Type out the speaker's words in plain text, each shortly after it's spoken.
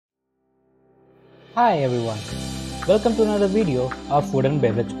Hi everyone, welcome to another video of Food and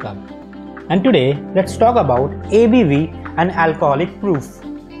Beverage Club. And today let's talk about ABV and alcoholic proof.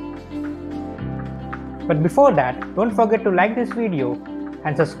 But before that, don't forget to like this video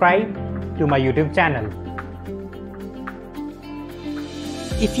and subscribe to my YouTube channel.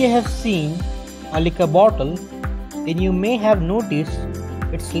 If you have seen a liquor bottle, then you may have noticed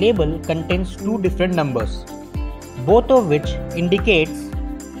its label contains two different numbers, both of which indicates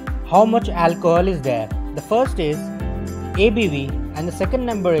how much alcohol is there. The first is ABV and the second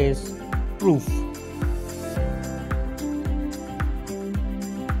number is proof.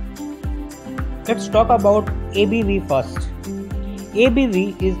 Let's talk about ABV first.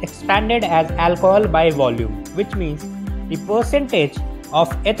 ABV is expanded as alcohol by volume, which means the percentage of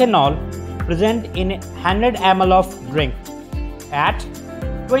ethanol present in 100 ml of drink at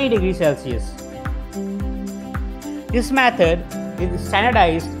 20 degrees Celsius. This method is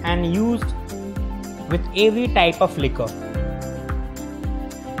standardized and used with every type of liquor.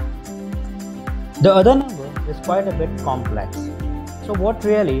 The other number is quite a bit complex. So what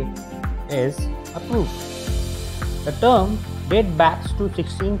really is a proof? The term dates back to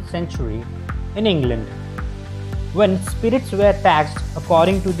 16th century in England, when spirits were taxed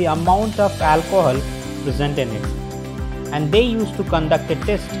according to the amount of alcohol present in it, and they used to conduct a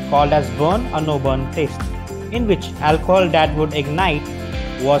test called as burn or no burn test, in which alcohol that would ignite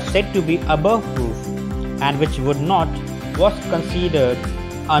was said to be above proof and which would not was considered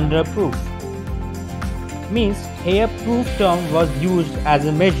under proof. Means here proof term was used as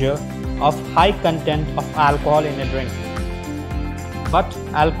a measure of high content of alcohol in a drink. But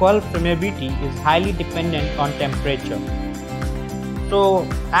alcohol permeability is highly dependent on temperature. So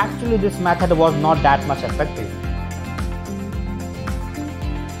actually this method was not that much effective.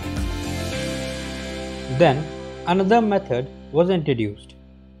 Then another method was introduced,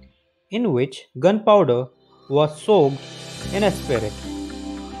 in which gunpowder was soaked in a spirit.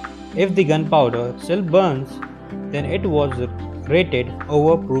 If the gunpowder still burns, then it was rated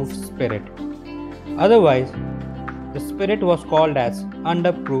overproof spirit. Otherwise, the spirit was called as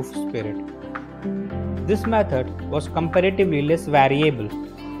underproof spirit. This method was comparatively less variable,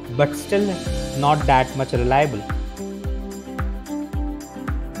 but still not that much reliable.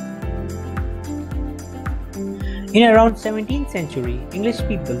 In around 17th century, English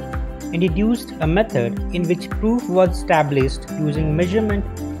people introduced a method in which proof was established using measurement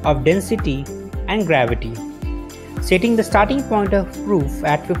of density and gravity, setting the starting point of proof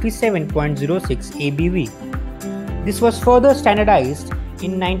at 57.06 ABV. This was further standardized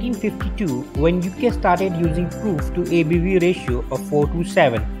in 1952 when UK started using proof to ABV ratio of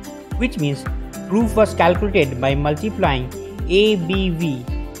 4:7, which means proof was calculated by multiplying ABV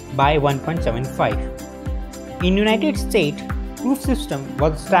by 1.75. In United States, proof system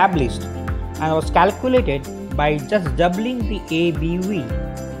was established and was calculated by just doubling the ABV,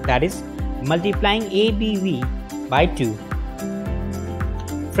 that is, multiplying ABV by 2.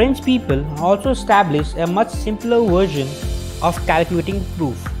 French people also established a much simpler version of calculating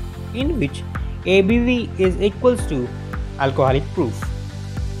proof, in which ABV is equals to alcoholic proof.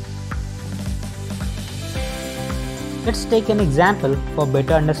 Let's take an example for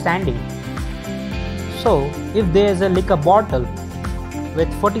better understanding. So, if there is a liquor bottle with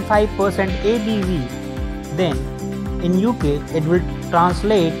 45% ABV, then in UK it will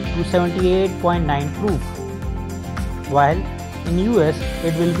translate to 78.9 proof, while in US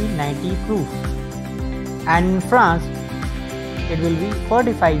it will be 90 proof, and in France it will be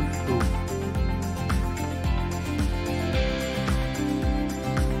 45 proof.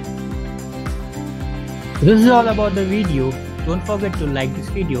 This is all about the video. Don't forget to like this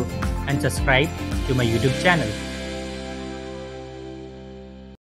video and subscribe to my YouTube channel.